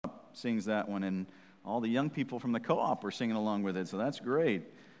sings that one, and all the young people from the co-op are singing along with it, so that's great.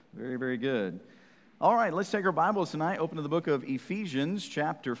 Very, very good. All right, let's take our Bibles tonight, open to the book of Ephesians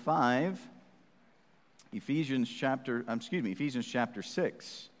chapter 5. Ephesians chapter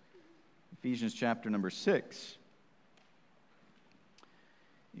 6. Ephesians chapter number 6.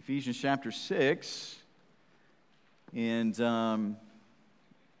 Ephesians chapter 6. And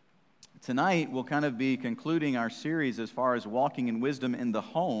tonight we'll kind of be concluding our series as far as walking in wisdom in the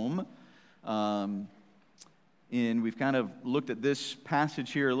home. And we've kind of looked at this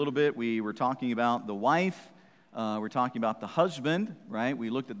passage here a little bit. We were talking about the wife. We're talking about the husband, right? We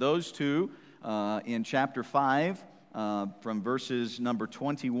looked at those two in chapter 5 from verses number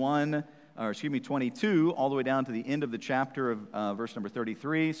 22 all the way down to the end of the chapter of verse number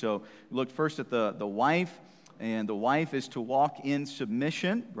 33. So we looked first at the wife, and the wife is to walk in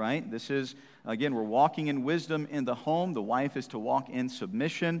submission, right? This is, again, we're walking in wisdom in the home. The wife is to walk in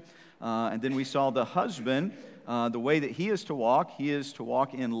submission. And then we saw the husband, the way that he is to walk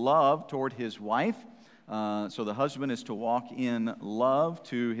in love toward his wife. So the husband is to walk in love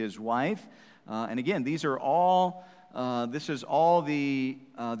to his wife. And again, this is all the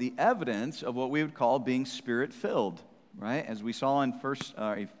evidence of what we would call being Spirit-filled, right? As we saw in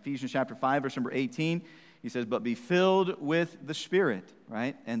Ephesians chapter 5, verse number 18, he says, but be filled with the Spirit,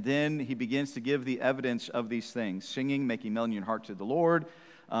 right? And then he begins to give the evidence of these things, singing, making melody in your heart to the Lord,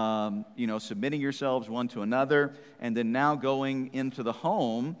 submitting yourselves one to another, and then now going into the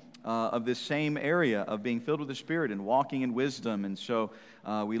home of this same area of being filled with the Spirit and walking in wisdom. And so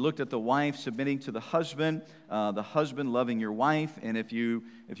we looked at the wife submitting to the husband loving your wife. And if you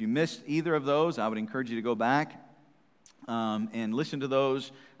missed either of those, I would encourage you to go back and listen to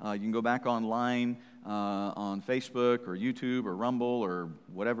those. You can go back online on Facebook or YouTube or Rumble or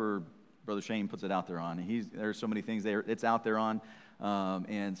whatever Brother Shane puts it out there on. There's so many things there it's out there on.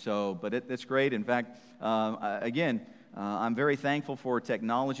 But it's great. In fact, I'm very thankful for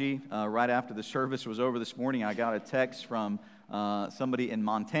technology. Right after the service was over this morning, I got a text from somebody in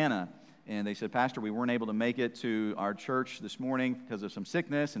Montana, and they said, Pastor, we weren't able to make it to our church this morning because of some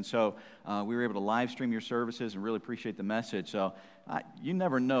sickness, and so we were able to live stream your services and really appreciate the message. So you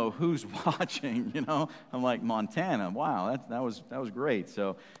never know who's watching, I'm like, Montana, wow, that was great.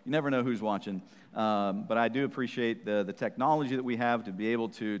 So you never know who's watching. But I do appreciate the technology that we have to be able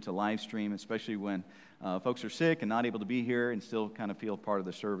to live stream, especially when folks are sick and not able to be here and still kind of feel part of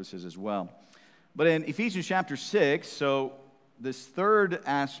the services as well. But in Ephesians chapter 6, so this third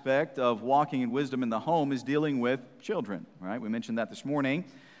aspect of walking in wisdom in the home is dealing with children, right? We mentioned that this morning.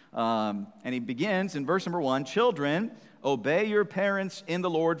 And he begins in verse number 1, children, obey your parents in the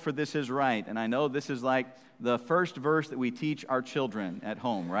Lord, for this is right. And I know this is like the first verse that we teach our children at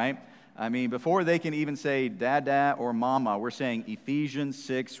home, right? I mean, before they can even say dada or mama, we're saying Ephesians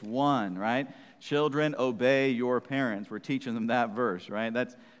 6:1, right? Children, obey your parents. We're teaching them that verse, right?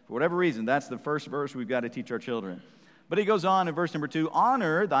 That's, for whatever reason, that's the first verse we've got to teach our children. But he goes on in verse number 2,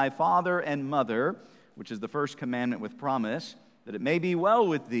 honor thy father and mother, which is the first commandment with promise, that it may be well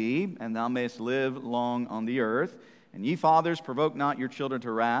with thee, and thou mayest live long on the earth. And ye fathers, provoke not your children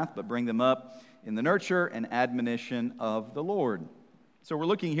to wrath, but bring them up in the nurture and admonition of the Lord. So we're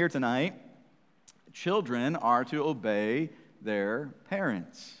looking here tonight, children are to obey their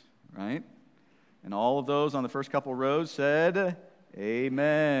parents, right? And all of those on the first couple rows said,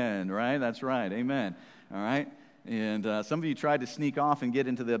 amen, right? That's right, amen, all right? And some of you tried to sneak off and get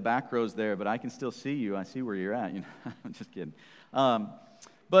into the back rows there, but I can still see you. I see where you're at. I'm just kidding.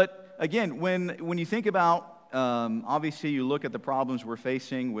 But again, when you think about, obviously you look at the problems we're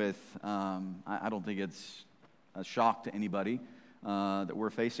facing with, I don't think it's a shock to anybody that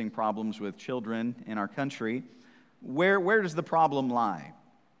we're facing problems with children in our country. Where does the problem lie?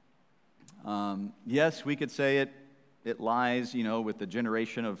 Yes, we could say it lies, with the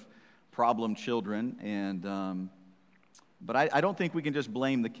generation of problem children, but I don't think we can just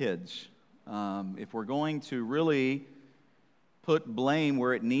blame the kids. If we're going to really put blame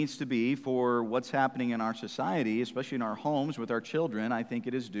where it needs to be for what's happening in our society, especially in our homes with our children, I think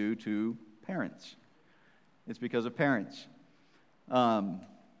it is due to parents. It's because of parents. I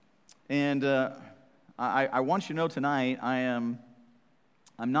want you to know tonight, I'm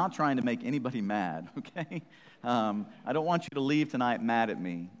not trying to make anybody mad, okay? I don't want you to leave tonight mad at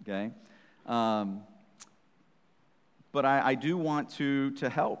me, okay? But I do want to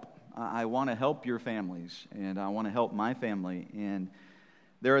help. I want to help your families, and I want to help my family. And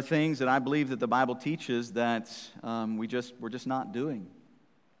there are things that I believe that the Bible teaches that we're just not doing.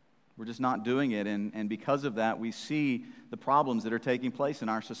 We're just not doing it, and because of that, we see the problems that are taking place in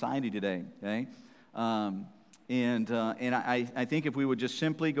our society today, okay? And I think if we would just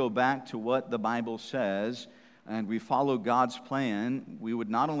simply go back to what the Bible says and we follow God's plan, we would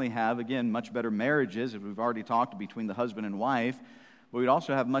not only have, again, much better marriages, as we've already talked, between the husband and wife, but we'd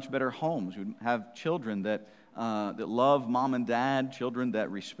also have much better homes. We'd have children that love mom and dad, children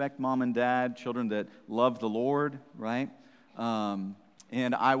that respect mom and dad, children that love the Lord, right?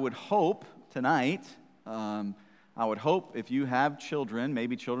 And I would hope tonight, if you have children,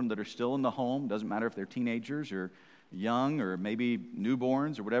 maybe children that are still in the home, doesn't matter if they're teenagers or young or maybe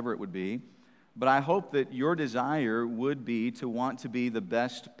newborns or whatever it would be, but I hope that your desire would be to want to be the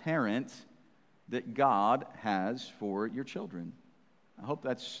best parent that God has for your children. I hope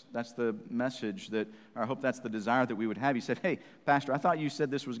that's the message or I hope that's the desire that we would have. You said, hey, Pastor, I thought you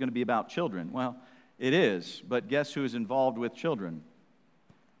said this was going to be about children. Well, it is, but guess who is involved with children?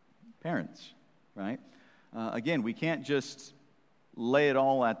 Parents, right? Again, we can't just lay it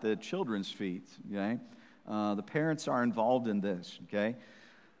all at the children's feet, okay? The parents are involved in this, okay?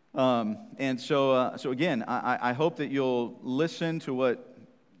 And so again, I hope that you'll listen to what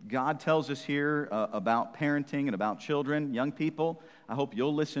God tells us here about parenting and about children, young people. I hope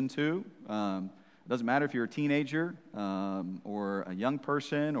you'll listen too. It doesn't matter if you're a teenager or a young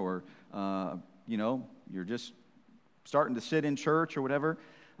person or, you're just starting to sit in church or whatever.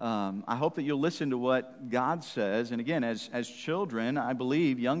 I hope that you'll listen to what God says. And again, as children, I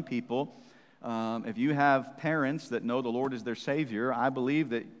believe, young people, if you have parents that know the Lord is their Savior, I believe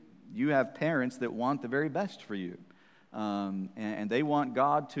that you have parents that want the very best for you. And they want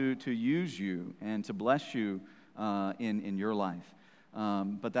God to use you and to bless you in your life.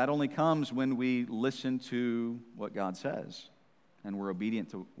 But that only comes when we listen to what God says and we're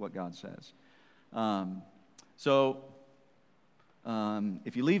obedient to what God says.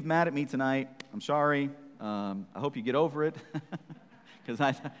 If you leave mad at me tonight, I'm sorry. I hope you get over it because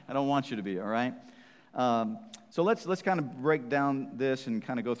I don't want you to be, all right? So let's kind of break down this and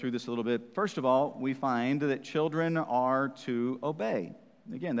kind of go through this a little bit. First of all, we find that children are to obey.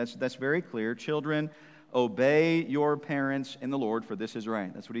 Again, that's very clear. Children, obey your parents in the Lord, for this is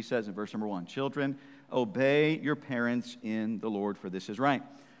right. That's what he says in verse number 1. Children, obey your parents in the Lord, for this is right.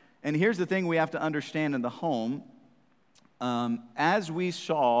 And here's the thing we have to understand in the home. As we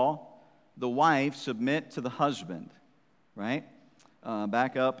saw the wife submit to the husband, right?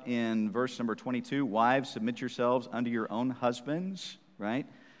 Back up in verse number 22, wives, submit yourselves unto your own husbands, right?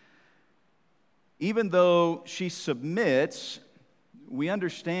 Even though she submits, we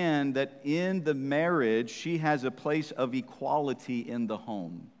understand that in the marriage, she has a place of equality in the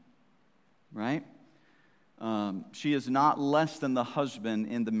home, right? She is not less than the husband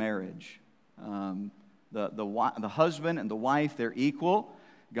in the marriage. The husband and the wife, they're equal.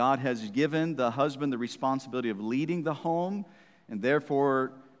 God has given the husband the responsibility of leading the home, and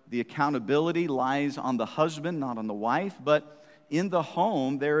therefore the accountability lies on the husband, not on the wife. But in the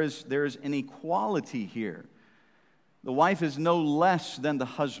home, there is an equality here. The wife is no less than the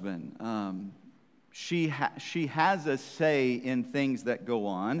husband. She has a say in things that go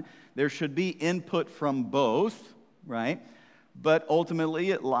on. There should be input from both, right? But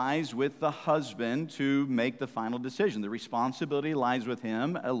ultimately, it lies with the husband to make the final decision. The responsibility lies with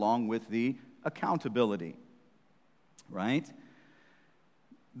him along with the accountability, right?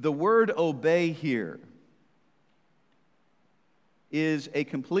 The word obey here is a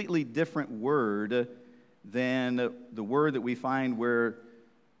completely different word than the word that we find where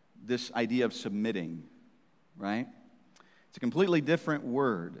this idea of submitting, right? It's a completely different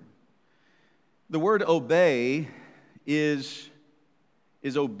word. The word obey is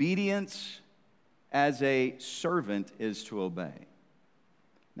obedience as a servant is to obey.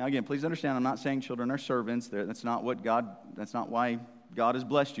 Now again, please understand, I'm not saying children are servants. That's not why God has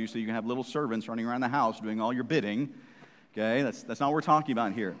blessed you, so you can have little servants running around the house doing all your bidding. Okay, that's not what we're talking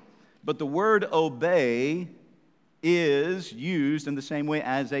about here. But the word obey is used in the same way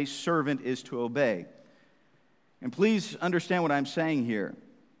as a servant is to obey. And please understand what I'm saying here.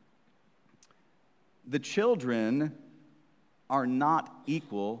 The children are not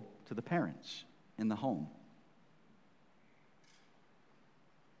equal to the parents in the home.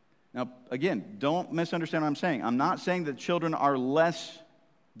 Now, again, don't misunderstand what I'm saying. I'm not saying that children are less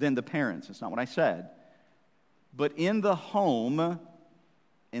than the parents. That's not what I said. But in the home,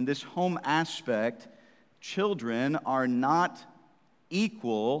 in this home aspect, children are not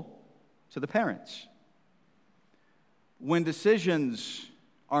equal to the parents. When decisions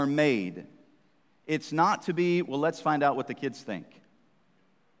are made, it's not to be, well, let's find out what the kids think.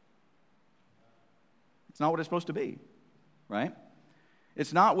 It's not what it's supposed to be, right?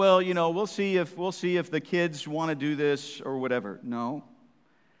 It's not, well, we'll see if the kids want to do this or whatever. No.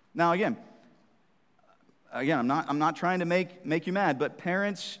 Now, again, again, I'm not trying to make you mad, but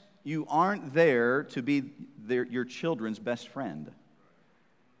parents, you aren't there to be your children's best friend.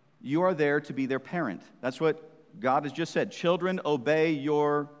 You are there to be their parent. That's what God has just said. Children, obey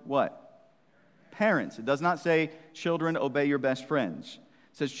your what? Parents. It does not say, children, obey your best friends.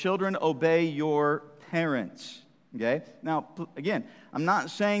 It says, children, obey your parents. Okay? Now, again, I'm not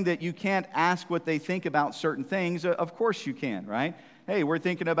saying that you can't ask what they think about certain things. Of course you can, right? Hey, we're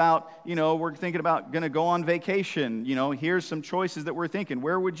thinking about going to go on vacation. Here's some choices that we're thinking.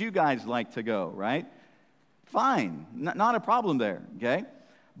 Where would you guys like to go, right? Fine. Not a problem there, okay?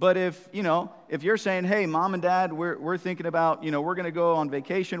 But if you're saying, hey, mom and dad, we're thinking about, we're going to go on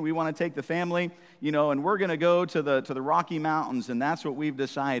vacation. We want to take the family, and we're going to go to the Rocky Mountains, and that's what we've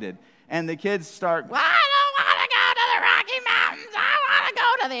decided. And the kids start, well, I don't want to go to the Rocky Mountains. I want to go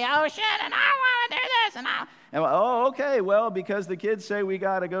to the ocean, and I want to do this, and oh, okay, well, because the kids say we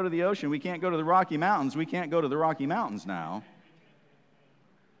got to go to the ocean, we can't go to the Rocky Mountains. We can't go to the Rocky Mountains now.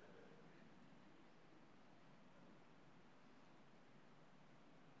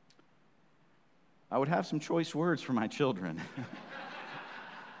 I would have some choice words for my children.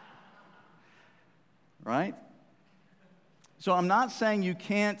 Right? So I'm not saying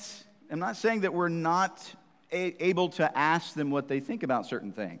that we're not able to ask them what they think about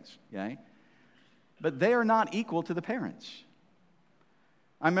certain things, okay? But they are not equal to the parents.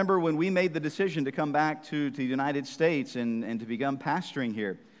 I remember when we made the decision to come back to the United States and to become pastoring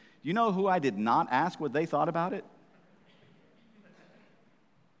here. Do you know who I did not ask what they thought about it?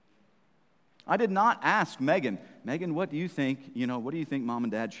 I did not ask Megan, what do you think, what do you think mom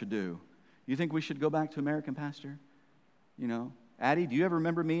and dad should do? You think we should go back to American, Pastor? Addie, do you ever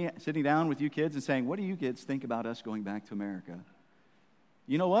remember me sitting down with you kids and saying, what do you kids think about us going back to America?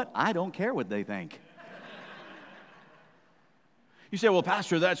 You know what? I don't care what they think. You say, well,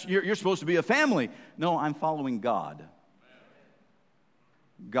 Pastor, you're supposed to be a family. No, I'm following God.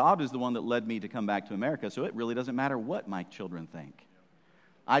 God is the one that led me to come back to America, so it really doesn't matter what my children think.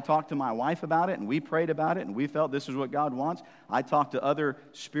 I talked to my wife about it, and we prayed about it, and we felt this is what God wants. I talked to other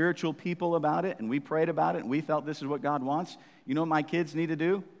spiritual people about it, and we prayed about it, and we felt this is what God wants. You know what my kids need to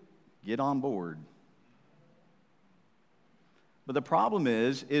do? Get on board. But the problem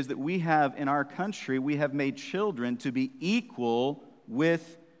is that we have, in our country, we have made children to be equal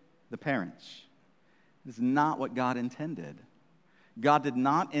with the parents. This is not what God intended. God did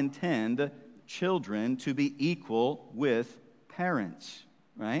not intend children to be equal with parents.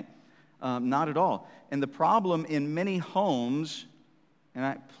 Right? Not at all. And the problem in many homes,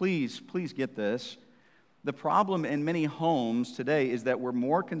 and please get this, the problem in many homes today is that we're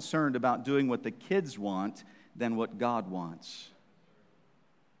more concerned about doing what the kids want than what God wants.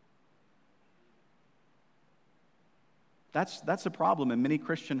 That's a problem in many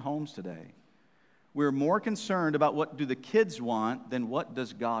Christian homes today. We're more concerned about what do the kids want than what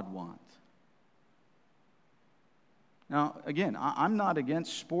does God want. Now, again, I'm not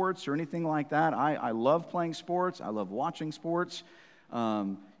against sports or anything like that. I love playing sports. I love watching sports.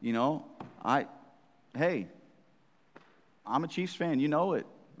 I'm a Chiefs fan. You know it,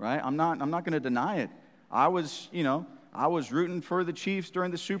 right? I'm not going to deny it. I was rooting for the Chiefs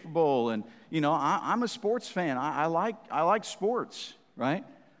during the Super Bowl, and I'm a sports fan. I like sports, right?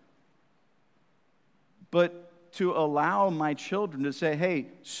 But to allow my children to say, hey,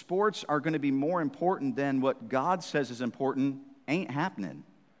 sports are going to be more important than what God says is important, ain't happening.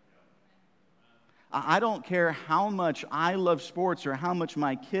 I don't care how much I love sports or how much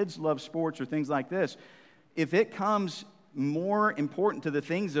my kids love sports or things like this. If it comes more important to the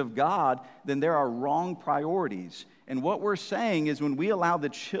things of God, then there are wrong priorities. And what we're saying is when we allow the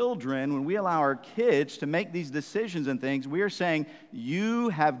children, when we allow our kids to make these decisions and things, we are saying you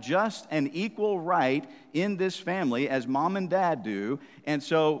have just an equal right in this family as mom and dad do.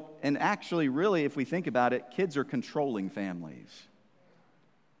 And actually, really, if we think about it, kids are controlling families.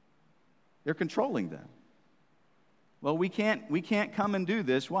 They're controlling them. Well, we can't come and do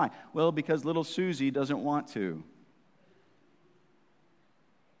this. Why? Well, because little Susie doesn't want to.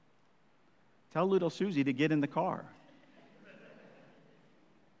 Tell little Susie to get in the car.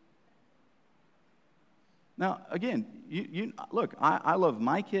 Now, again, look, I love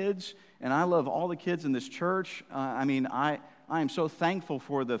my kids, and I love all the kids in this church. I am so thankful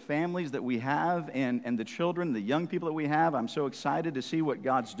for the families that we have and the children, the young people that we have. I'm so excited to see what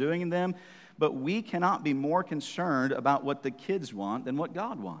God's doing in them. But we cannot be more concerned about what the kids want than what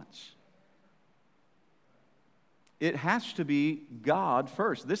God wants. It has to be God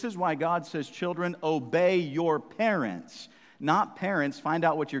first. This is why God says, children, obey your parents. Not parents, find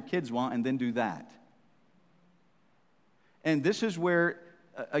out what your kids want and then do that. And this is where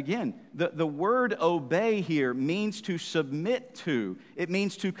again, the word obey here means to submit to. It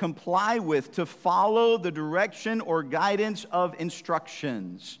means to comply with, to follow the direction or guidance of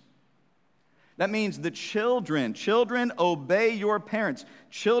instructions. That means the children obey your parents.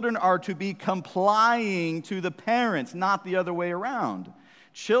 Children are to be complying to the parents, not the other way around.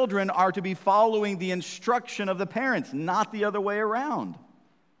 Children are to be following the instruction of the parents, not the other way around.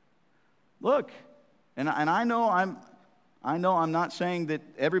 Look, and I know I'm not saying that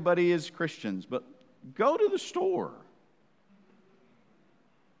everybody is Christians, but go to the store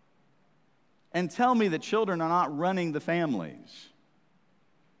and tell me that children are not running the families.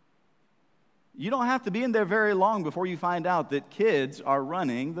 You don't have to be in there very long before you find out that kids are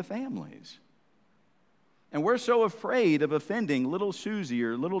running the families. And we're so afraid of offending little Susie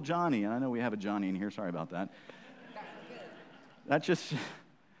or little Johnny. And I know we have a Johnny in here. Sorry about that. That's just,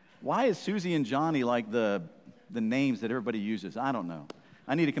 why is Susie and Johnny like the names that everybody uses? I don't know.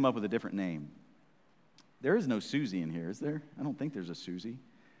 I need to come up with a different name. There is no Susie in here, is there? I don't think there's a Susie.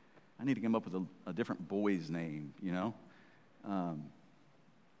 I need to come up with a different boy's name, you know?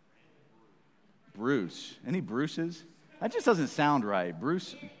 Bruce. Any Bruces? That just doesn't sound right.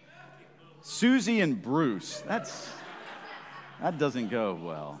 Bruce. Susie and Bruce. That doesn't go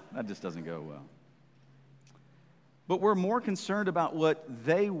well. That just doesn't go well. But we're more concerned about what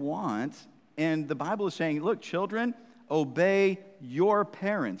they want. And the Bible is saying, look, children, obey your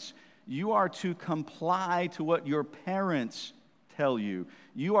parents. You are to comply to what your parents tell you.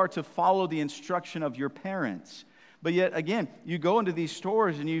 You are to follow the instruction of your parents. But yet, again, you go into these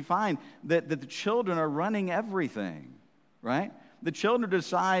stores and you find that the children are running everything, right? The children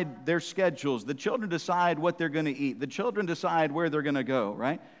decide their schedules. The children decide what they're going to eat. The children decide where they're going to go,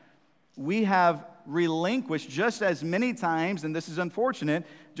 right? We have relinquished just as many times, and this is unfortunate,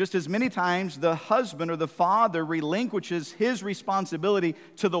 just as many times the husband or the father relinquishes his responsibility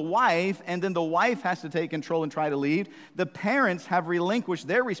to the wife, and then the wife has to take control and try to lead. The parents have relinquished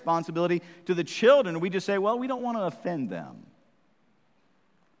their responsibility to the children, and we just say, well, we don't want to offend them.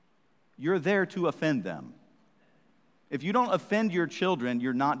 You're there to offend them. If you don't offend your children,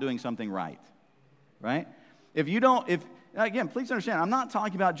 you're not doing something right, right? Again, please understand, I'm not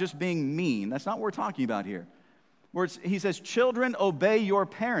talking about just being mean. That's not what we're talking about here. He says, children, obey your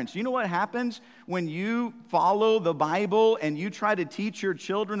parents. You know what happens when you follow the Bible and you try to teach your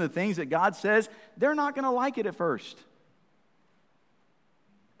children the things that God says? They're not going to like it at first.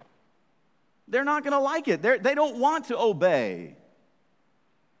 They're not going to like it. They don't want to obey.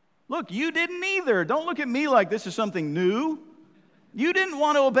 Look, you didn't either. Don't look at me like this is something new. You didn't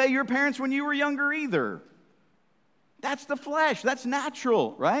want to obey your parents when you were younger either. That's the flesh. That's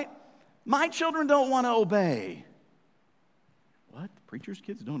natural, right? My children don't want to obey. What? Preachers'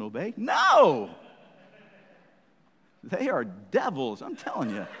 kids don't obey? No! They are devils, I'm telling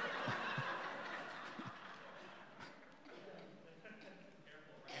you.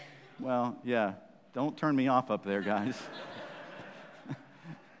 Well, yeah, don't turn me off up there, guys.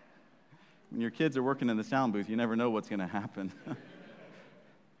 When your kids are working in the sound booth, you never know what's going to happen.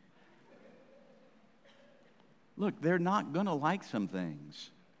 Look, they're not going to like some things.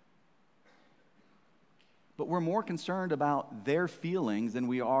 But we're more concerned about their feelings than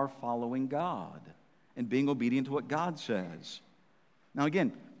we are following God and being obedient to what God says. Now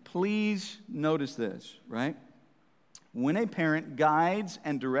again, please notice this, right? When a parent guides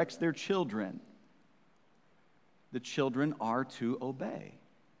and directs their children, the children are to obey.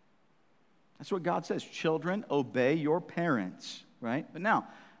 That's what God says. Children, obey your parents, right? But now,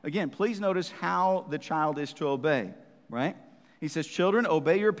 again, please notice how the child is to obey, right? He says, children,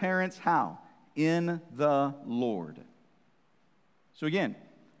 obey your parents how? In the Lord. So again,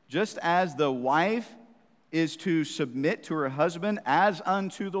 just as the wife is to submit to her husband as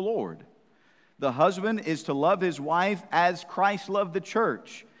unto the Lord, the husband is to love his wife as Christ loved the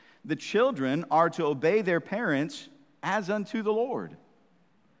church. The children are to obey their parents as unto the Lord.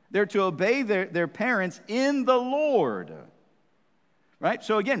 They're to obey their parents in the Lord. Right?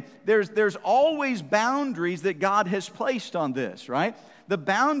 So again, there's always boundaries that God has placed on this, right? The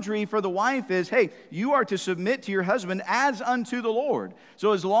boundary for the wife is, hey, you are to submit to your husband as unto the Lord.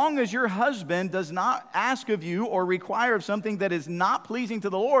 So as long as your husband does not ask of you or require of something that is not pleasing to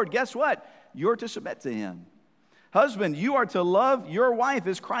the Lord, guess what? You're to submit to him. Husband, you are to love your wife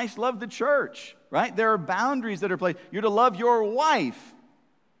as Christ loved the church, right? There are boundaries that are placed. You're to love your wife,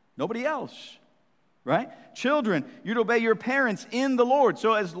 nobody else. Right? Children, you're to obey your parents in the Lord.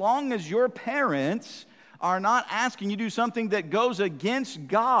 So as long as your parents are not asking you to do something that goes against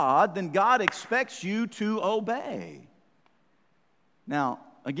God, then God expects you to obey. Now,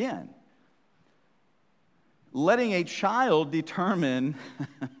 again, letting a child determine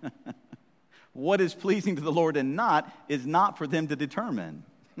what is pleasing to the Lord and not is not for them to determine.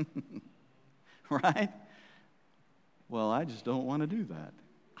 Right? Well, I just don't want to do that.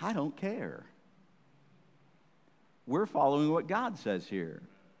 I don't care. We're following what God says here,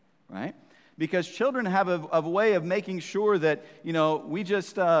 right? Because children have a way of making sure that, we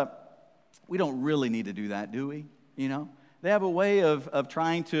just, we don't really need to do that, do we? They have a way of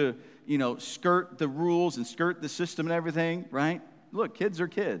trying to, skirt the rules and skirt the system and everything, right? Look, kids are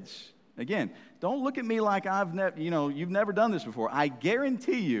kids. Again, don't look at me like you've never done this before. I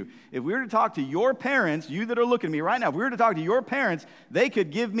guarantee you, if we were to talk to your parents, you that are looking at me right now, if we were to talk to your parents, they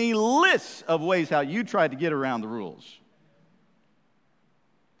could give me lists of ways how you tried to get around the rules.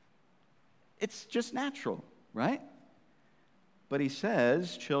 It's just natural, right? But he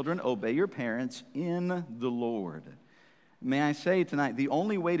says, children, obey your parents in the Lord. May I say tonight, the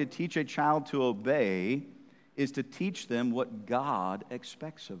only way to teach a child to obey is to teach them what God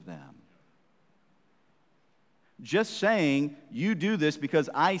expects of them. Just saying, you do this because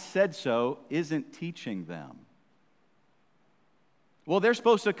I said so, isn't teaching them. Well, they're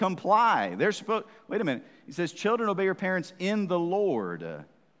supposed to comply. Wait a minute. He says, children, obey your parents in the Lord. That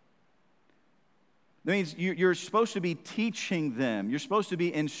means you're supposed to be teaching them. You're supposed to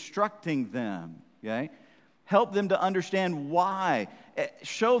be instructing them, okay? Help them to understand why.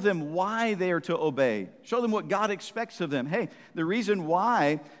 Show them why they are to obey. Show them what God expects of them. Hey, the reason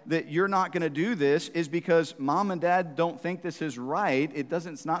why that you're not going to do this is because mom and dad don't think this is right.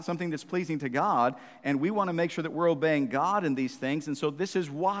 It's not something that's pleasing to God, and we want to make sure that we're obeying God in these things, and so this is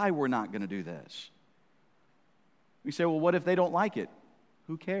why we're not going to do this. We say, well, what if they don't like it?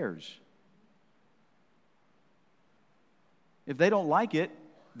 Who cares? If they don't like it,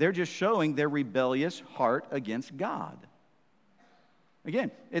 they're just showing their rebellious heart against God.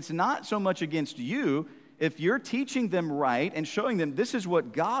 Again, it's not so much against you. If you're teaching them right and showing them this is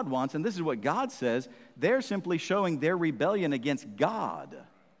what God wants and this is what God says, they're simply showing their rebellion against God.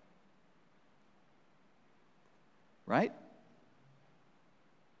 Right?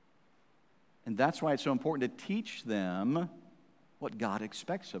 And that's why it's so important to teach them what God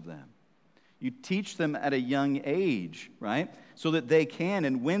expects of them. You teach them at a young age, right? So that they can,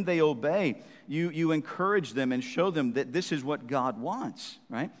 and when they obey, you encourage them and show them that this is what God wants,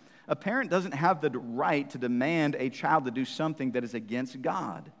 right? A parent doesn't have the right to demand a child to do something that is against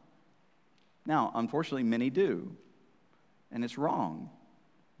God. Now, unfortunately, many do, and it's wrong,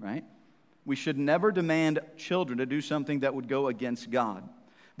 right? We should never demand children to do something that would go against God.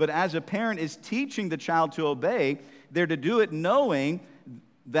 But as a parent is teaching the child to obey, they're to do it knowing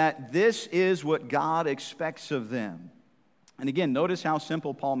that this is what God expects of them. And again, notice how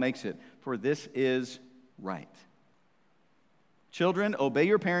simple Paul makes it. For this is right. Children, obey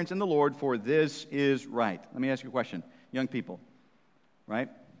your parents in the Lord, for this is right. Let me ask you a question. Young people, right?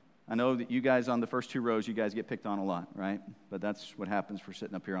 I know that you guys on the first two rows, you guys get picked on a lot, right? But that's what happens for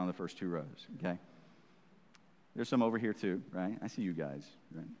sitting up here on the first two rows, okay? There's some over here too, right? I see you guys,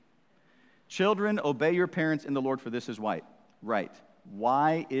 right? Children, obey your parents in the Lord, for this is right. Right.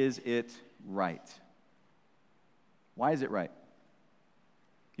 Why is it right? Why is it right?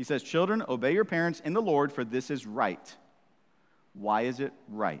 He says, children, obey your parents in the Lord, for this is right. Why is it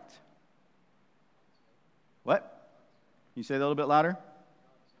right? What? Can you say that a little bit louder?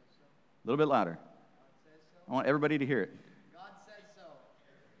 A little bit louder. I want everybody to hear it. God says so.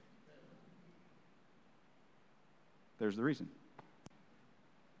 There's the reason.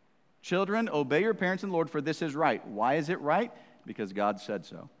 Children, obey your parents in the Lord, for this is right. Why is it right? Because God said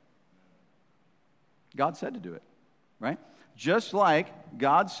so. God said to do it, right? Just like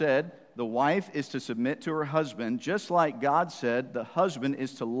God said the wife is to submit to her husband, just like God said the husband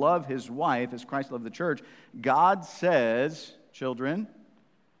is to love his wife as Christ loved the church, God says, children,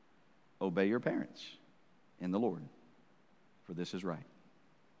 obey your parents in the Lord, for this is right.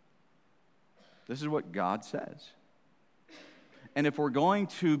 This is what God says. And if we're going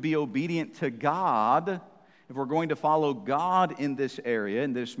to be obedient to God, if we're going to follow God in this area,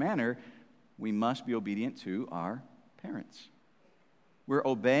 in this manner, we must be obedient to our parents. We're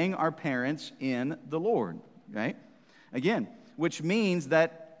obeying our parents in the Lord, right? Again, which means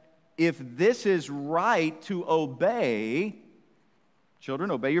that if this is right to obey,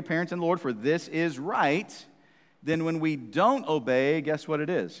 children, obey your parents in the Lord, for this is right, then when we don't obey, guess what it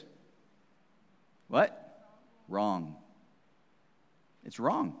is? What? Wrong. It's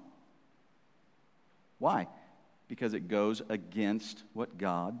wrong. Why? Because it goes against what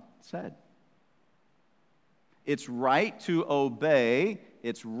God said. It's right to obey.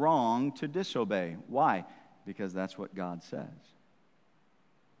 It's wrong to disobey. Why? Because that's what God says.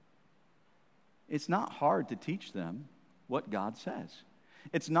 It's not hard to teach them what God says.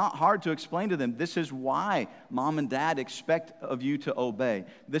 It's not hard to explain to them, this is why mom and dad expect of you to obey.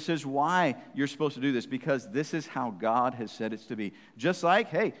 This is why you're supposed to do this, because this is how God has said it's to be. Just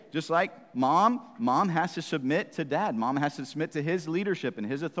like mom has to submit to dad. Mom has to submit to his leadership and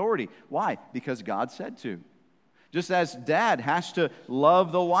his authority. Why? Because God said to. Just as dad has to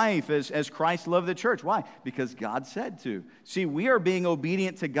love the wife as Christ loved the church. Why? Because God said to. See, we are being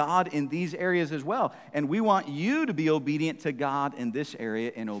obedient to God in these areas as well. And we want you to be obedient to God in this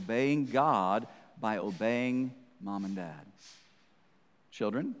area and obeying God by obeying mom and dad.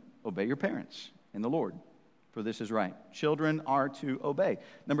 Children, obey your parents in the Lord, for this is right. Children are to obey.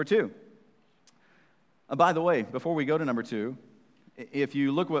 Number 2. By the way, before we go to number 2, if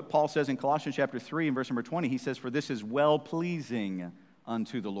you look what Paul says in Colossians chapter 3 and verse number 20, he says, for this is well-pleasing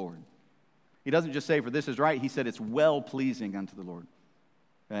unto the Lord. He doesn't just say, for this is right. He said it's well-pleasing unto the Lord.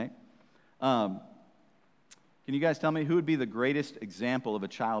 Okay? Can you guys tell me who would be the greatest example of a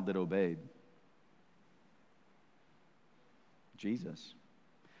child that obeyed? Jesus.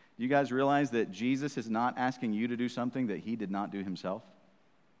 Do you guys realize that Jesus is not asking you to do something that he did not do himself?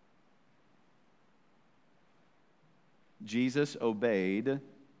 Jesus obeyed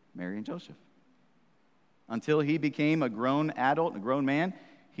Mary and Joseph. Until he became a grown adult, a grown man,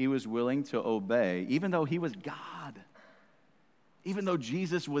 he was willing to obey, even though he was God. Even though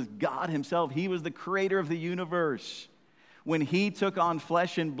Jesus was God himself, he was the creator of the universe. When he took on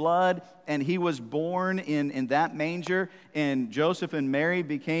flesh and blood and he was born in that manger, and Joseph and Mary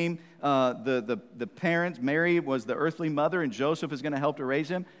became the parents, Mary was the earthly mother and Joseph is going to help to raise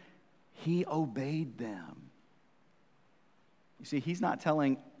him, he obeyed them. You see, he's not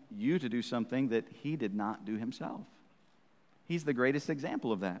telling you to do something that he did not do himself. He's the greatest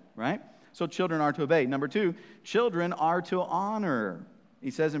example of that, right? So children are to obey. Number 2, children are to honor. He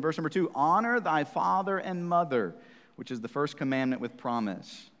says in verse number 2, honor thy father and mother, which is the first commandment with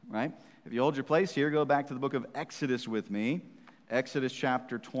promise, right? If you hold your place here, go back to the book of Exodus with me. Exodus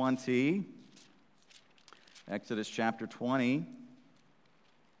chapter 20. Exodus chapter 20.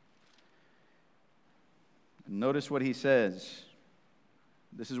 Notice what he says.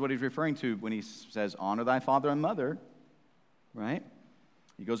 This is what he's referring to when he says, honor thy father and mother, right?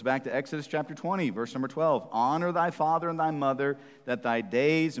 He goes back to Exodus chapter 20, verse number 12. Honor thy father and thy mother, that thy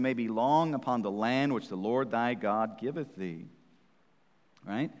days may be long upon the land which the Lord thy God giveth thee.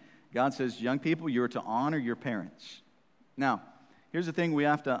 Right? God says, young people, you are to honor your parents. Now, here's the thing we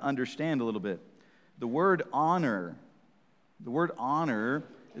have to understand a little bit. The word honor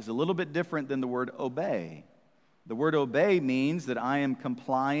is a little bit different than the word obey. The word obey means that I am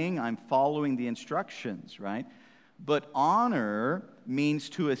complying, I'm following the instructions, right? But honor means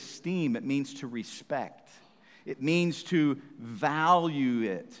to esteem, it means to respect. It means to value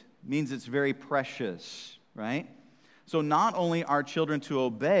it. It means it's very precious, right? So not only are children to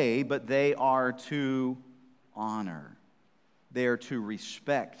obey, but they are to honor. They are to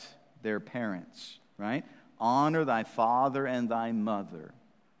respect their parents, right? Honor thy father and thy mother,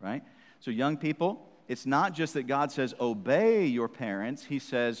 right? So young people, it's not just that God says obey your parents. He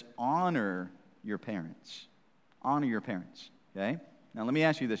says honor your parents. Honor your parents, okay? Now let me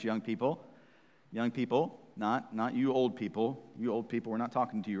ask you this, young people. Young people, not you old people. You old people, we're not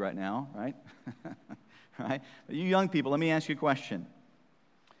talking to you right now, right? Right? But you young people, let me ask you a question.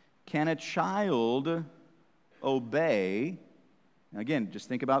 Can a child obey? Now again, just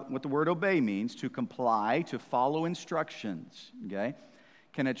think about what the word obey means. To comply, to follow instructions, okay?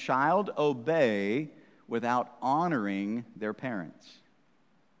 Can a child obey without honoring their parents?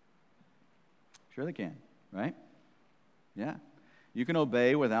 Sure they can, right? Yeah. You can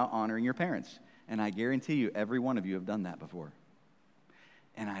obey without honoring your parents. And I guarantee you, every one of you have done that before.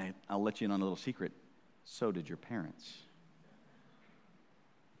 And I'll let you in on a little secret. So did your parents.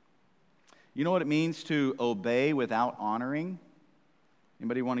 You know what it means to obey without honoring?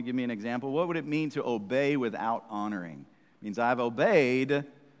 Anybody want to give me an example? What would it mean to obey without honoring? It means I've obeyed,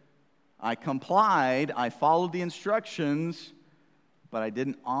 I complied, I followed the instructions, but I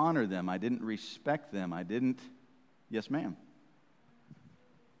didn't honor them, I didn't respect them, I didn't... Yes, ma'am.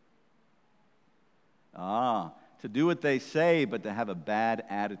 To do what they say, but to have a bad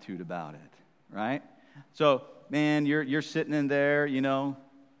attitude about it, right? So, man, you're sitting in there, you know,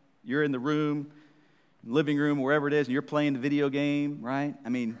 you're in the room, living room, wherever it is, and you're playing the video game, right? I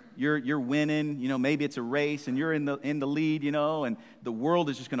mean, you're winning, you know, maybe it's a race, and you're in the lead, you know, and the world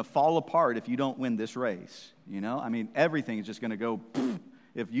is just going to fall apart if you don't win this race, you know? I mean, everything is just going to go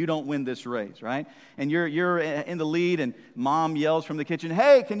if you don't win this race, right? And you're in the lead, and mom yells from the kitchen,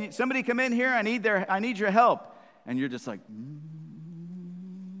 "Hey, can somebody come in here? I need your help." And you're just like,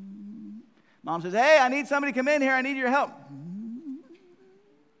 Mom says, hey, I need somebody to come in here. I need your help.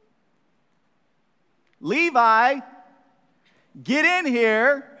 Levi, get in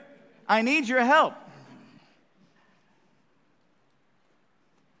here. I need your help.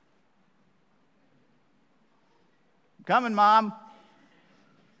 I'm coming, Mom.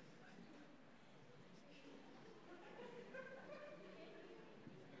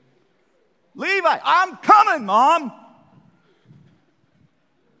 Levi, I'm coming, Mom.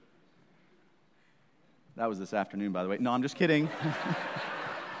 That was this afternoon, by the way. No, I'm just kidding.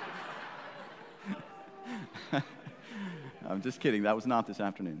 I'm just kidding. That was not this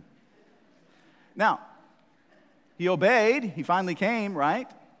afternoon. Now, he obeyed. He finally came, right?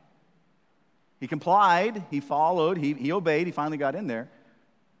 He complied. He followed. He obeyed. He finally got in there.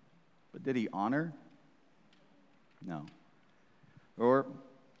 But did he honor? No. Or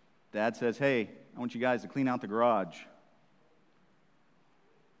Dad says, hey, I want you guys to clean out the garage.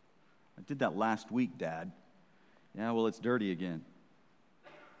 I did that last week, Dad. Yeah, well, it's dirty again.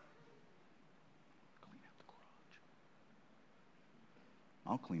 Clean out the garage.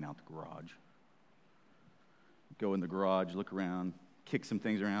 I'll clean out the garage. Go in the garage, look around, kick some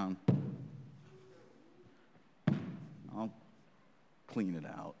things around. I'll clean it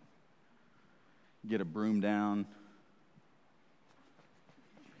out. Get a broom down.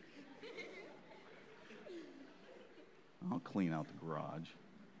 I'll clean out the garage.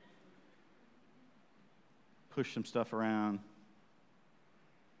 Push some stuff around.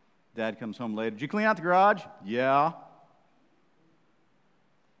 Dad comes home later. Did you clean out the garage? Yeah.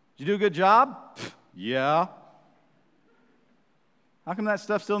 Did you do a good job? Yeah. How come that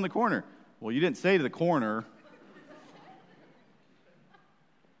stuff's still in the corner? Well, you didn't say to the corner.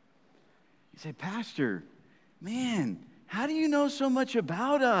 You say, Pastor, man, how do you know so much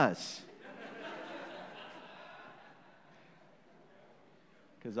about us?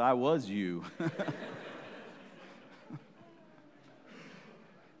 Because I was you.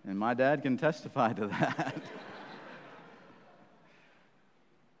 And my dad can testify to that.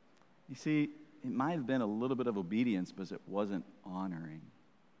 You see, it might have been a little bit of obedience, but it wasn't honoring.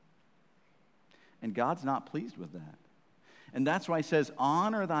 And God's not pleased with that. And that's why he says,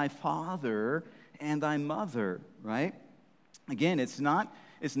 honor thy father and thy mother, right? Again, it's not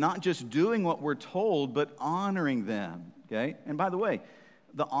just doing what we're told, but honoring them, okay? And by the way,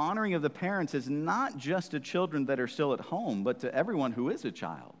 the honoring of the parents is not just to children that are still at home, but to everyone who is a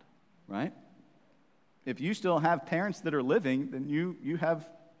child, right? If you still have parents that are living, then you have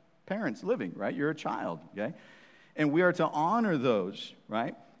parents living, right? You're a child, okay? And we are to honor those,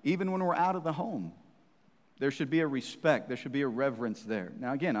 right? Even when we're out of the home. There should be a respect. There should be a reverence there.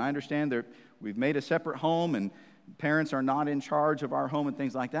 Now, again, I understand that we've made a separate home and parents are not in charge of our home and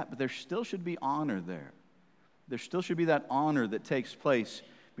things like that, but there still should be honor there. There still should be that honor that takes place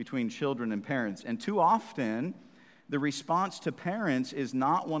between children and parents. And too often, the response to parents is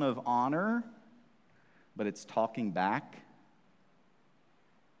not one of honor, but it's talking back.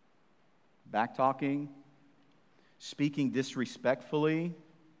 Back-talking, speaking disrespectfully,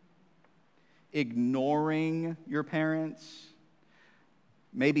 ignoring your parents,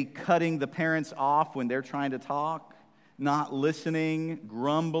 maybe cutting the parents off when they're trying to talk, not listening,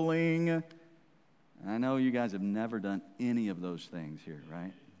 grumbling. I know you guys have never done any of those things here,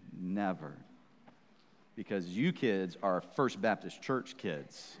 right? Never. Because you kids are First Baptist Church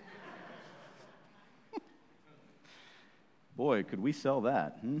kids. Boy, could we sell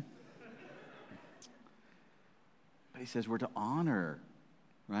that, But he says we're to honor,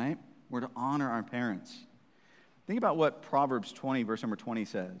 right? We're to honor our parents. Think about what Proverbs 20, verse number 20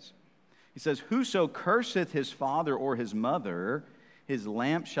 says. He says, whoso curseth his father or his mother, his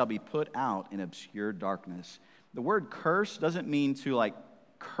lamp shall be put out in obscure darkness. The word curse doesn't mean to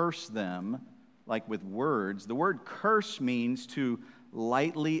curse them like with words. The word curse means to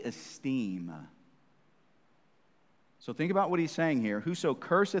lightly esteem. So think about what he's saying here. Whoso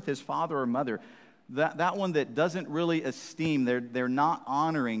curseth his father or mother, that one that doesn't really esteem, they're not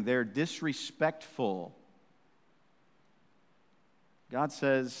honoring, they're disrespectful. God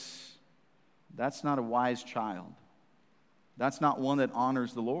says that's not a wise child. That's not one that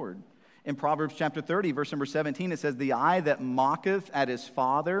honors the Lord. In Proverbs chapter 30, verse number 17, it says, the eye that mocketh at his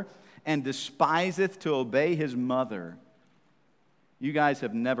father and despiseth to obey his mother. You guys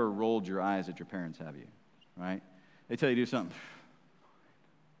have never rolled your eyes at your parents, have you? Right? They tell you to do something.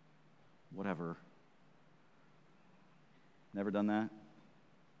 Whatever. Never done that?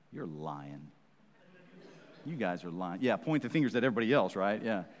 You're lying. You guys are lying. Yeah, point the fingers at everybody else, right?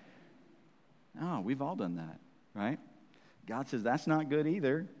 Yeah. Oh, we've all done that, right? God says that's not good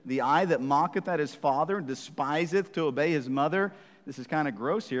either. The eye that mocketh at his father and despiseth to obey his mother. This is kind of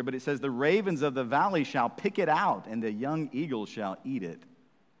gross here, but it says, the ravens of the valley shall pick it out, and the young eagle shall eat it.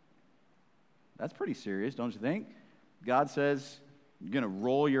 That's pretty serious, don't you think? God says, you're going to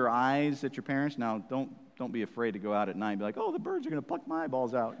roll your eyes at your parents. Now, don't be afraid to go out at night and be like, oh, the birds are going to pluck my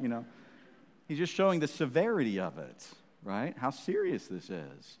eyeballs out, you know. He's just showing the severity of it, right? How serious this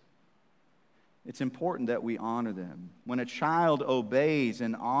is. It's important that we honor them. When a child obeys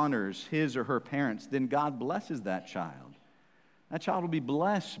and honors his or her parents, then God blesses that child. That child will be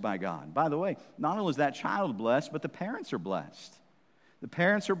blessed by God. By the way, not only is that child blessed, but the parents are blessed. The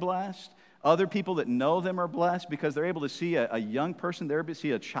parents are blessed. Other people that know them are blessed because they're able to see a young person, they're able to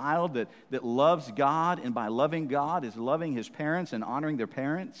see a child that loves God, and by loving God is loving his parents and honoring their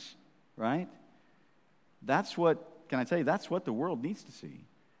parents, right? That's what, can I tell you, that's what the world needs to see.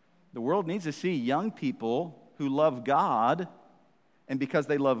 The world needs to see young people who love God, and because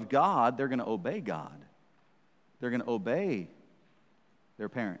they love God, they're going to obey God. They're going to obey their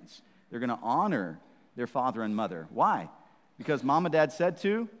parents. They're going to honor their father and mother. Why? Because mom and dad said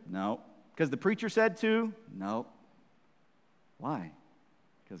to? No. Because the preacher said to? No. Why?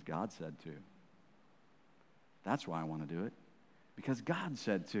 Because God said to. That's why I want to do it. Because God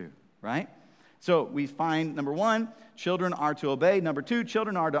said to, right? So we find, number one, children are to obey. Number two,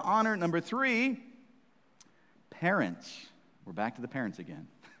 children are to honor. Number three, parents. We're back to the parents again.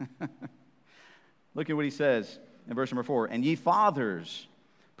 Look at what he says in verse number 4. And ye fathers,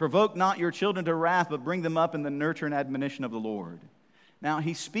 provoke not your children to wrath, but bring them up in the nurture and admonition of the Lord. Now,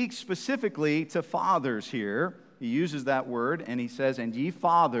 he speaks specifically to fathers here. He uses that word, and he says, and ye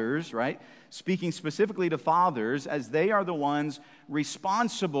fathers, right? Speaking specifically to fathers, as they are the ones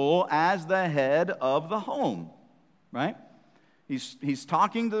responsible as the head of the home, right? He's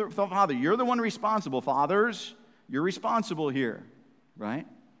talking to the father. You're the one responsible, fathers. You're responsible here, right?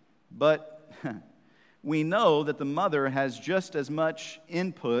 But we know that the mother has just as much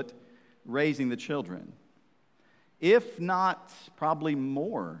input raising the children, if not probably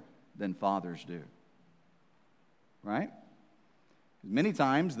more than fathers do, right? Many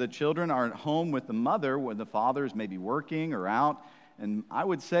times the children are at home with the mother when the fathers may be working or out, and I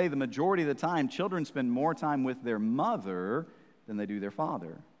would say the majority of the time children spend more time with their mother than they do their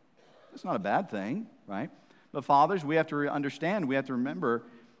father. It's not a bad thing, right? But fathers, we have to understand, we have to remember,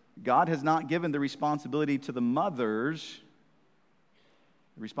 God has not given the responsibility to the mothers.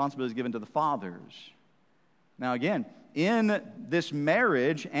 The responsibility is given to the fathers. Now again, in this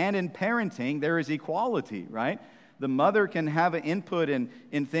marriage and in parenting, there is equality, right? The mother can have an input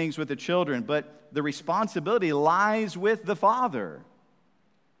in things with the children, but the responsibility lies with the father.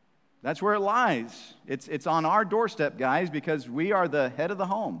 That's where it lies. It's on our doorstep, guys, because we are the head of the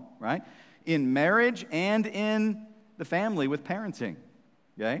home, right? In marriage and in the family with parenting,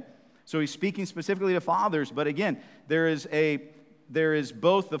 okay? So he's speaking specifically to fathers, but again, there is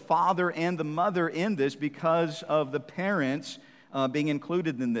both the father and the mother in this because of the parents being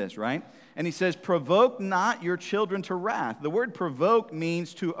included in this, right? And he says, provoke not your children to wrath. The word provoke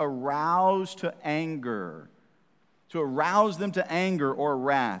means to arouse to anger, to arouse them to anger or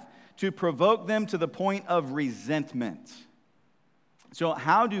wrath, to provoke them to the point of resentment. So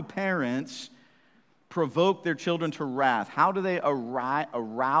how do parents provoke their children to wrath? How do they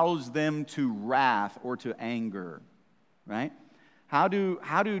arouse them to wrath or to anger, right? How do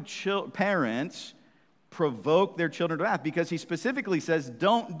parents provoke their children to wrath? Because he specifically says,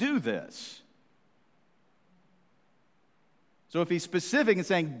 don't do this. So if he's specific and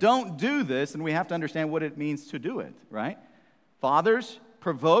saying, don't do this, then we have to understand what it means to do it, right? Fathers,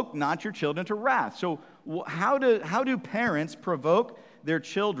 provoke not your children to wrath. So how do parents provoke their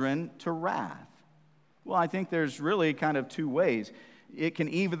children to wrath? Well, I think there's really kind of two ways. It can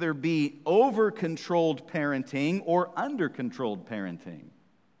either be over-controlled parenting or under-controlled parenting.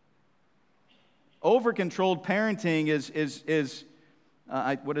 Over-controlled parenting is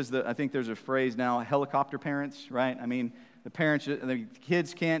I think there's a phrase now, helicopter parents, right? I mean, the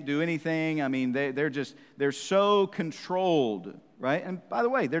kids can't do anything. I mean, they're so controlled, right? And by the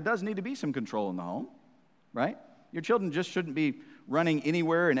way, there does need to be some control in the home, right? Your children just shouldn't be running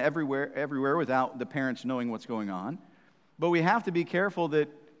anywhere and everywhere without the parents knowing what's going on. But we have to be careful that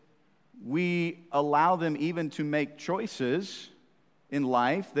we allow them even to make choices in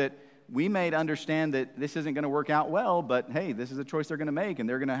life that we may understand that this isn't going to work out well, but hey, this is a choice they're going to make, and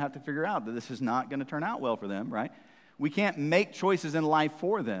they're going to have to figure out that this is not going to turn out well for them, right? We can't make choices in life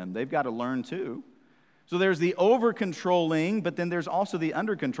for them. They've got to learn too. So there's the over-controlling, but then there's also the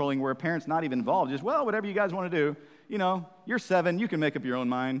under-controlling where a parent's not even involved. Just, well, whatever you guys want to do, you're 7, you can make up your own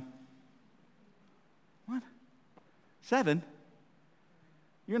mind. What? 7?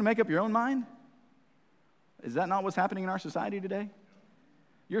 You're going to make up your own mind? Is that not what's happening in our society today?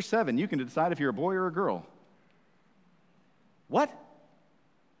 You're 7. You can decide if you're a boy or a girl. What?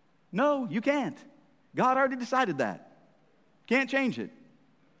 No, you can't. God already decided that. Can't change it.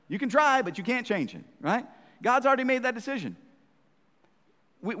 You can try, but you can't change it, right? God's already made that decision.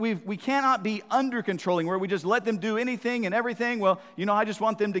 We cannot be under-controlling where we just let them do anything and everything. Well, I just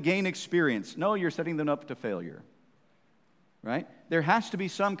want them to gain experience. No, you're setting them up to failure, right? There has to be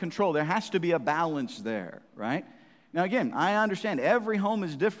some control. There has to be a balance there, right? Now, again, I understand every home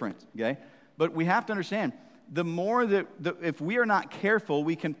is different, okay? But we have to understand, the more that if we are not careful,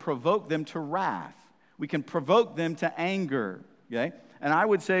 we can provoke them to wrath. We can provoke them to anger, okay? And I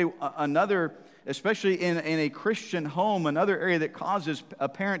would say another, especially in a Christian home, another area that causes a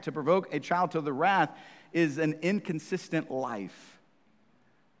parent to provoke a child to the wrath is an inconsistent life.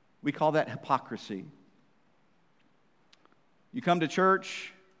 We call that hypocrisy. You come to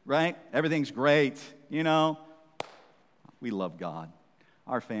church, right? Everything's great, We love God.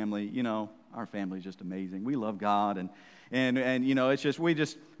 Our family, our family's just amazing. We love God, and it's just we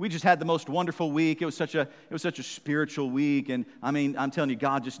just had the most wonderful week. It was such a spiritual week, and I mean, I'm telling you,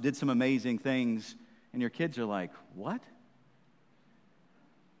 God just did some amazing things. And your kids are like, "What?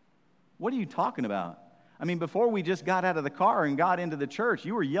 What are you talking about?" I mean, before we just got out of the car and got into the church,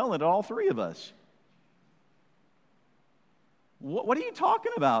 you were yelling at all 3 of us. What are you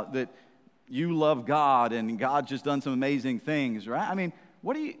talking about? That you love God and God's just done some amazing things, right? I mean,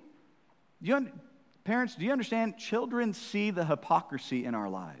 parents, do you understand? Children see the hypocrisy in our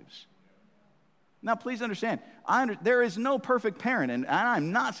lives. Now, please understand, there is no perfect parent, and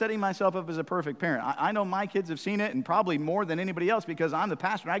I'm not setting myself up as a perfect parent. I know my kids have seen it, and probably more than anybody else, because I'm the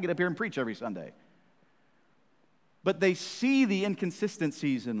pastor and I get up here and preach every Sunday. But they see the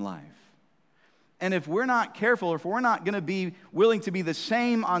inconsistencies in life. And if we're not careful, if we're not going to be willing to be the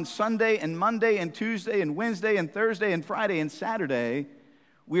same on Sunday and Monday and Tuesday and Wednesday and Thursday and Friday and Saturday,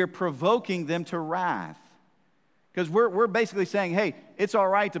 we are provoking them to wrath. Because we're basically saying, hey, it's all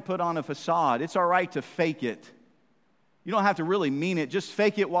right to put on a facade. It's all right to fake it. You don't have to really mean it. Just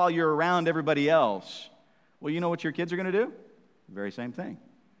fake it while you're around everybody else. Well, you know what your kids are going to do? The very same thing.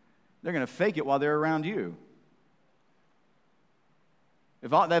 They're going to fake it while they're around you. If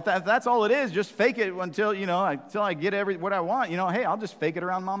that's all it is, just fake it until I get what I want. Hey, I'll just fake it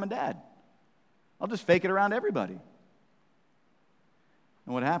around mom and dad. I'll just fake it around everybody.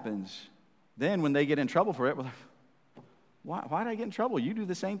 And what happens? Then when they get in trouble for it, well, why did I get in trouble? You do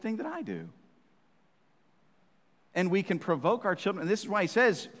the same thing that I do. And we can provoke our children. And this is why he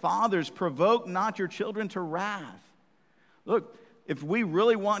says, fathers, provoke not your children to wrath. Look, if we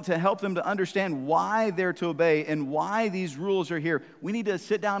really want to help them to understand why they're to obey and why these rules are here, we need to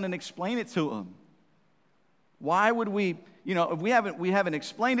sit down and explain it to them. Why would we, if we haven't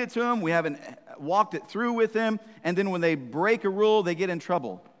explained it to them, we haven't walked it through with them, and then when they break a rule, they get in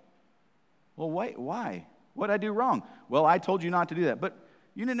trouble. Well, wait, why? What did I do wrong? Well, I told you not to do that, but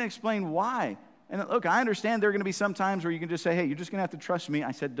you didn't explain why. And look, I understand there are going to be some times where you can just say, hey, you're just going to have to trust me.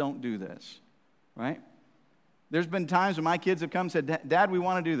 I said, don't do this, right? There's been times when my kids have come and said, Dad, we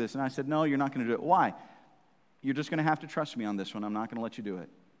want to do this. And I said, no, you're not going to do it. Why? You're just going to have to trust me on this one. I'm not going to let you do it.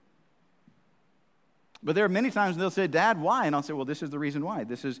 But there are many times they'll say, Dad, why? And I'll say, well, this is the reason why.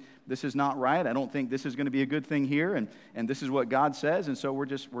 This is not right. I don't think this is going to be a good thing here. And this is what God says. And so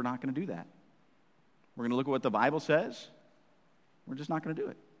we're not going to do that. We're going to look at what the Bible says. We're just not going to do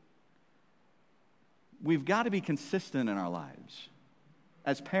it. We've got to be consistent in our lives.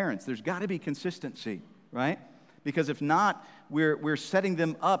 As parents, there's got to be consistency, right? Because if not, we're setting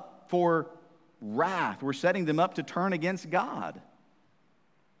them up for wrath. We're setting them up to turn against God.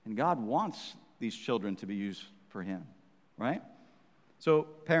 And God wants these children to be used for Him, right? So,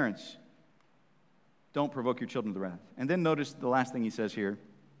 parents, don't provoke your children to wrath. And then notice the last thing he says here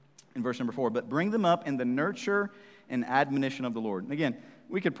in verse number 4, but bring them up in the nurture and admonition of the Lord. And again,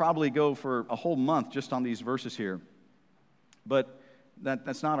 we could probably go for a whole month just on these verses here, but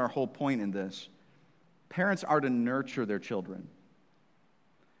that's not our whole point in this. Parents are to nurture their children.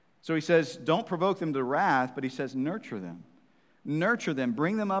 So he says, don't provoke them to wrath, but he says, nurture them. Nurture them,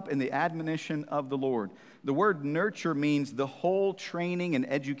 bring them up in the admonition of the Lord. The word nurture means the whole training and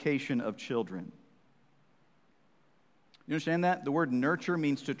education of children. You understand that? The word nurture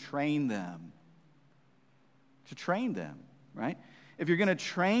means to train them. To train them, right? If you're going to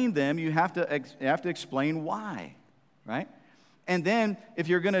train them, you have to explain why, right? And then if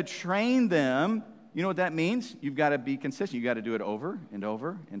you're going to train them, you know what that means? You've got to be consistent. You've got to do it over and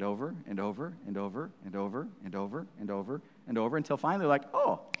over and over and over and over and over and over and over and over until finally they're like,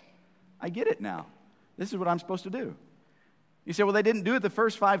 oh, I get it now. This is what I'm supposed to do, You say, well, they didn't do it the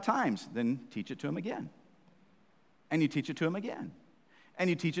first 5 times. Then teach it to them again. And you teach it to them again. And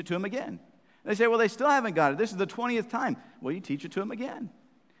you teach it to them again. They say, well, they still haven't got it. This is the 20th time. Well, you teach it to them again.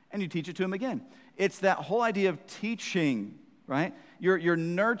 And you teach it to them again. It's that whole idea of teaching, right? You're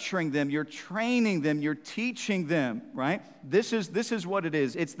nurturing them. You're training them. You're teaching them, right? This is what it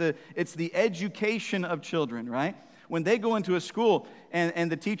is. It's the education of children, right? When they go into a school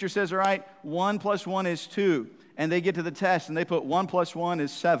and the teacher says, all right, 1 + 1 is 2. And they get to the test and they put 1 + 1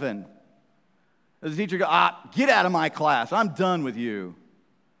 is 7. Does the teacher go, get out of my class. I'm done with you.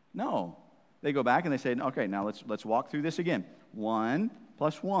 No. They go back and they say, okay, now let's walk through this again. 1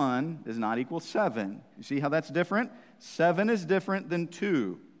 + 1 does not equal 7. You see how that's different? 7 is different than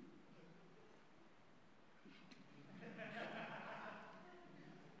 2.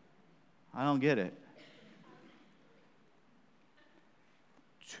 I don't get it.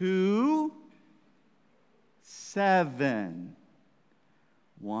 2, 7.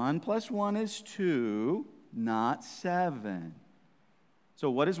 1 + 1 is 2, not 7. So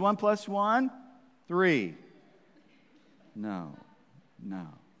what is 1 + 1? 3. No,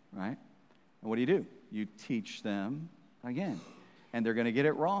 right? And what do? You teach them again. And they're going to get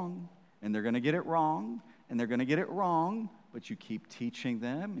it wrong, and they're going to get it wrong, and they're going to get it wrong, but you keep teaching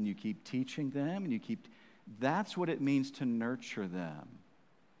them, and you keep teaching them, and that's what it means to nurture them.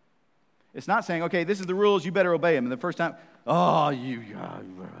 It's not saying, okay, this is the rules, you better obey them. And the first time, now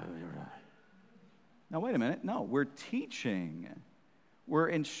wait a minute. No, we're teaching. We're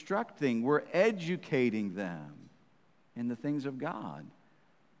instructing. We're educating them in the things of God.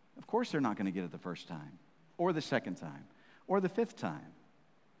 Of course they're not going to get it the first time, or the second time, or the 5th time.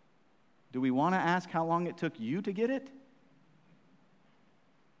 Do we want to ask how long it took you to get it?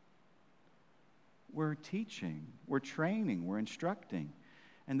 We're teaching. We're training. We're instructing.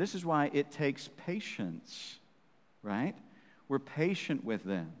 And this is why it takes patience, right? We're patient with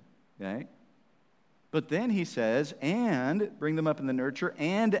them, okay? But then he says, and bring them up in the nurture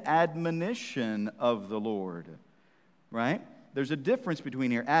and admonition of the Lord, right? There's a difference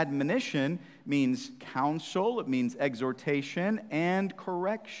between here. Admonition means counsel, it means exhortation and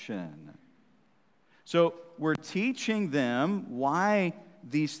correction. So we're teaching them why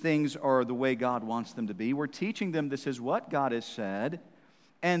these things are the way God wants them to be. We're teaching them this is what God has said.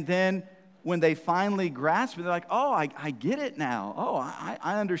 And then when they finally grasp it, they're like, oh, I get it now. Oh,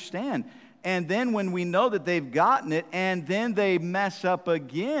 I understand. And then when we know that they've gotten it and then they mess up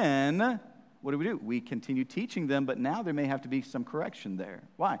again, what do? We continue teaching them, but now there may have to be some correction there.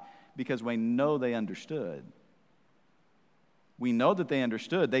 Why? Because we know they understood. We know that they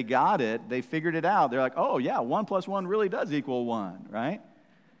understood. They got it. They figured it out. They're like, oh, yeah, 1 + 1 really does equal 1, right?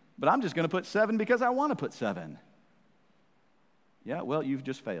 But I'm just going to put 7 because I want to put 7. Yeah, well, you've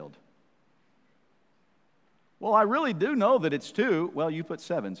just failed. Well, I really do know that it's 2. Well, you put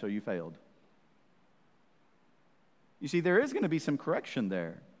 7, so you failed. You see, there is going to be some correction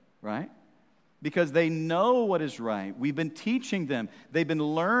there, right? Because they know what is right. We've been teaching them. They've been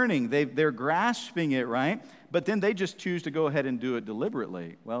learning. They're grasping it, right? But then they just choose to go ahead and do it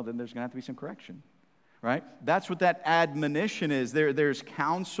deliberately. Well, then there's going to have to be some correction, right? That's what that admonition is. There's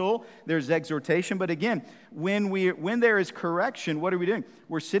counsel, there's exhortation. But again, when there is correction, what are we doing?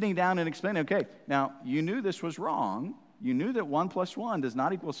 We're sitting down and explaining, okay, now you knew this was wrong. You knew that 1 + 1 does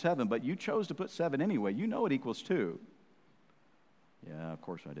not equal 7, but you chose to put 7 anyway. You know it equals 2. Yeah, of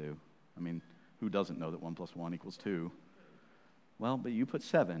course I do. I mean, who doesn't know that 1 + 1 equals 2? Well, but you put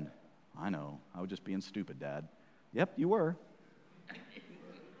 7. I know. I was just being stupid, Dad. Yep, you were. But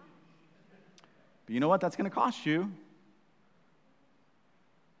you know what? That's going to cost you.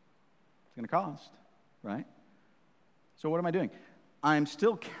 It's going to cost, right? So what am I doing? I'm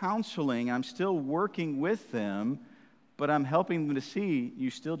still counseling. I'm still working with them, but I'm helping them to see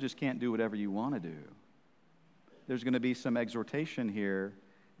you still just can't do whatever you want to do. There's going to be some exhortation here.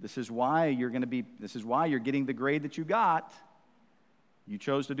 This is why you're getting the grade that you got. You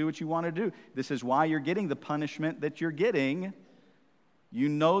chose to do what you wanted to do. This is why you're getting the punishment that you're getting. You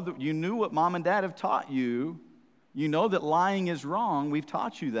knew what mom and dad have taught you. You know that lying is wrong. We've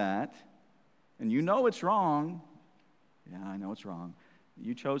taught you that. And you know it's wrong. Yeah, I know it's wrong.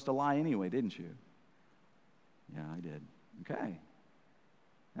 You chose to lie anyway, didn't you? Yeah, I did. Okay.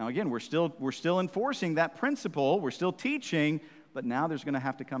 Now again, we're still enforcing that principle. We're still teaching, but now there's going to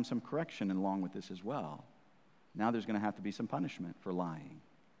have to come some correction along with this as well. Now there's going to have to be some punishment for lying.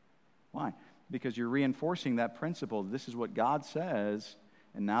 Why? Because you're reinforcing that principle. This is what God says,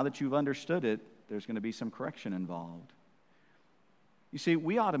 and now that you've understood it, there's going to be some correction involved. You see,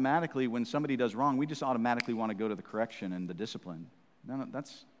 we automatically, when somebody does wrong, we just automatically want to go to the correction and the discipline. No,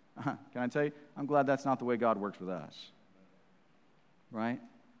 can I tell you? I'm glad that's not the way God works with us. right?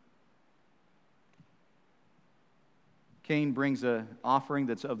 Cain brings an offering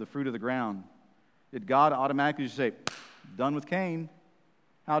that's of the fruit of the ground. Did God automatically just say, done with Cain?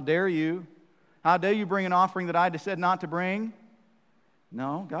 How dare you? How dare you bring an offering that I said not to bring?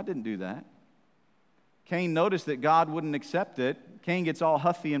 No, God didn't do that. Cain noticed that God wouldn't accept it. Cain gets all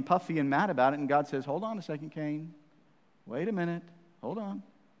huffy and puffy and mad about it, and God says, hold on a second, Cain. Wait a minute. Hold on.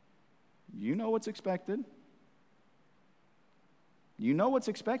 You know what's expected. You know what's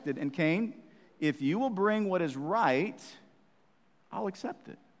expected. And Cain, if you will bring what is right, I'll accept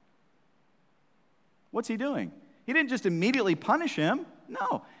it. What's he doing? He didn't just immediately punish him.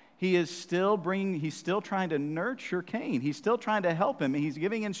 No. He's still trying to nurture Cain. He's still trying to help him. He's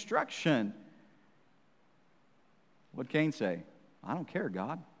giving instruction. What'd Cain say? I don't care,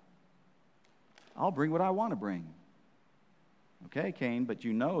 God. I'll bring what I want to bring. Okay, Cain, but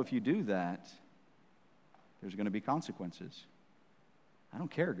you know if you do that, there's going to be consequences. I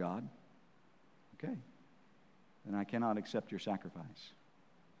don't care, God. Okay. Then I cannot accept your sacrifice.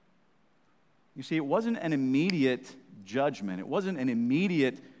 You see, it wasn't an immediate judgment. It wasn't an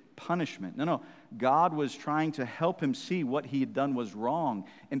immediate punishment. No. God was trying to help him see what he had done was wrong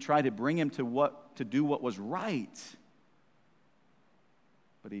and try to bring him to do what was right.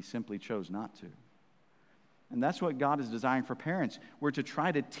 But he simply chose not to. And that's what God is desiring for parents. We're to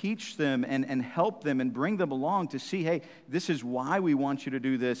try to teach them and help them and bring them along to see, hey, this is why we want you to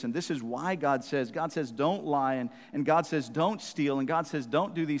do this, and this is why God says don't lie, and God says don't steal, and God says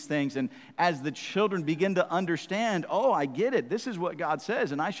don't do these things. And as the children begin to understand, oh, I get it, this is what God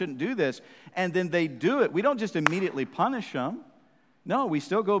says, and I shouldn't do this, and then they do it, we don't just immediately punish them. No, we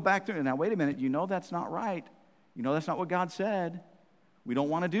still go back to, now wait a minute, you know that's not right. You know that's not what God said. We don't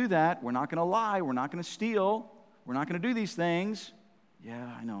want to do that. We're not going to lie. We're not going to steal. We're not going to do these things.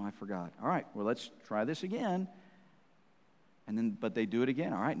 Yeah, I know, I forgot. All right, well, let's try this again. But they do it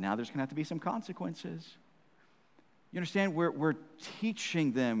again. All right, now there's going to have to be some consequences. You understand? We're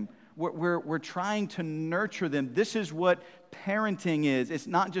teaching them. We're trying to nurture them. This is what parenting is. It's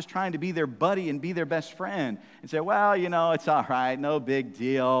not just trying to be their buddy and be their best friend and say, well, you know, it's all right, no big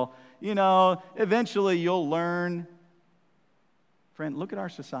deal. You know, eventually you'll learn. Friend, look at our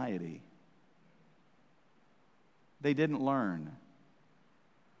society. They didn't learn.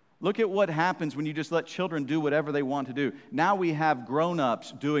 Look at what happens when you just let children do whatever they want to do. Now we have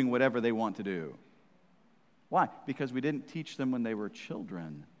grown-ups doing whatever they want to do. Why? Because we didn't teach them when they were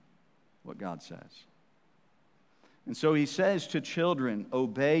children what God says. And so he says to children,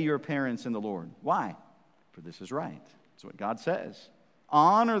 obey your parents in the Lord. Why? For this is right. That's what God says.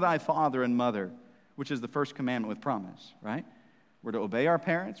 Honor thy father and mother, which is the first commandment with promise, right? We're to obey our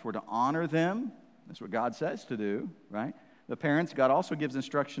parents. We're to honor them. That's what God says to do, right? The parents, God also gives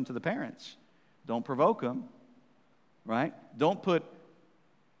instruction to the parents. Don't provoke them, right? Don't put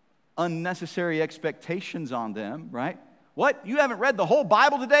unnecessary expectations on them, right? What? You haven't read the whole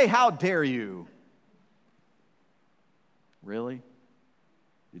Bible today? How dare you? Really?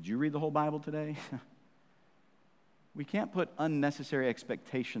 Did you read the whole Bible today? We can't put unnecessary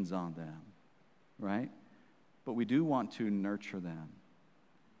expectations on them, right? But we do want to nurture them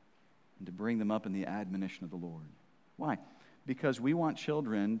and to bring them up in the admonition of the Lord. Why? Because we want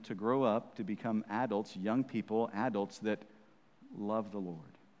children to grow up to become adults, young people, adults that love the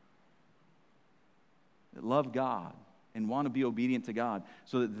Lord, that love God and want to be obedient to God,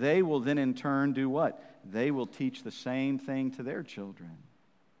 so that they will then in turn do what? They will teach the same thing to their children,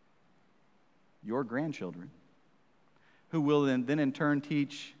 your grandchildren, who will then in turn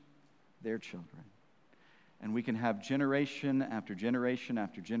teach their children. And we can have generation after generation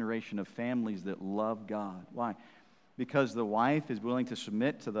after generation of families that love God. Why? Because the wife is willing to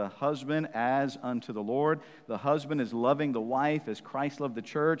submit to the husband as unto the Lord. The husband is loving the wife as Christ loved the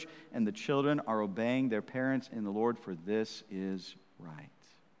church, and the children are obeying their parents in the Lord, for this is right.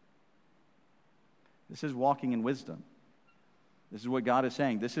 This is walking in wisdom. This is what God is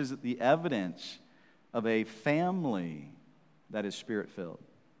saying. This is the evidence of a family that is Spirit-filled.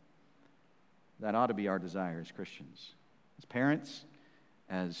 That ought to be our desire as Christians. As parents,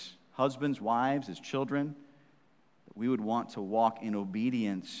 as husbands, wives, as children, that we would want to walk in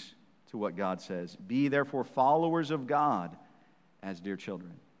obedience to what God says. Be therefore followers of God as dear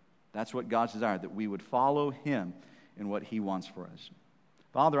children. That's what God's desire, that we would follow Him in what He wants for us.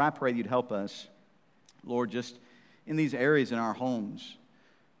 Father, I pray that You'd help us, Lord, just in these areas in our homes.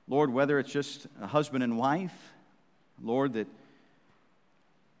 Lord, whether it's just a husband and wife, Lord, that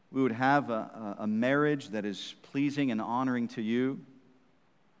we would have a marriage that is pleasing and honoring to You.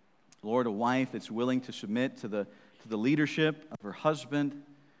 Lord, a wife that's willing to submit to the leadership of her husband.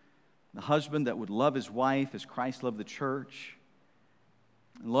 The husband that would love his wife as Christ loved the church.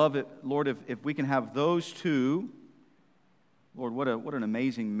 Love it, Lord, if we can have those two, Lord, what an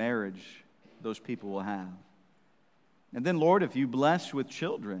amazing marriage those people will have. And then, Lord, if you bless with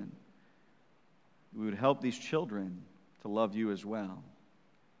children, we would help these children to love you as well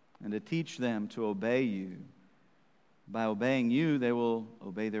and to teach them to obey you. By obeying you, they will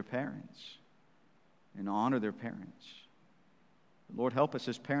obey their parents and honor their parents. Lord, help us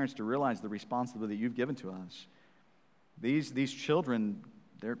as parents to realize the responsibility that you've given to us. These children,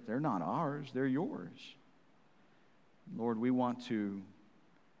 they're not ours, they're yours. Lord, we want to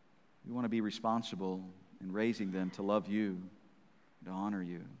be responsible in raising them to love you, to honor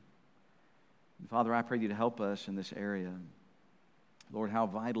you. And Father, I pray you to help us in this area. Lord, how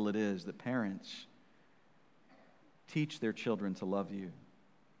vital it is that parents teach their children to love you.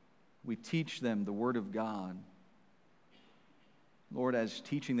 We teach them the Word of God. Lord, as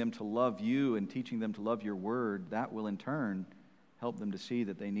teaching them to love you and teaching them to love your Word, that will in turn help them to see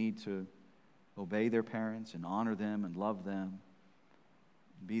that they need to obey their parents and honor them and love them.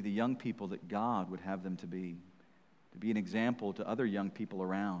 Be the young people that God would have them to be an example to other young people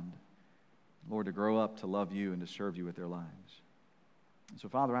around. Lord, to grow up to love you and to serve you with their lives. And so,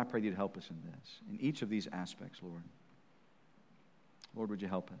 Father, I pray you to help us in this, in each of these aspects, Lord. Lord, would you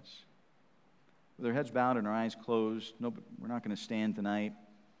help us? With our heads bowed and our eyes closed, no, we're not going to stand tonight.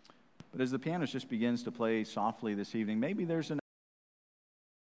 But as the pianist just begins to play softly this evening, maybe there's an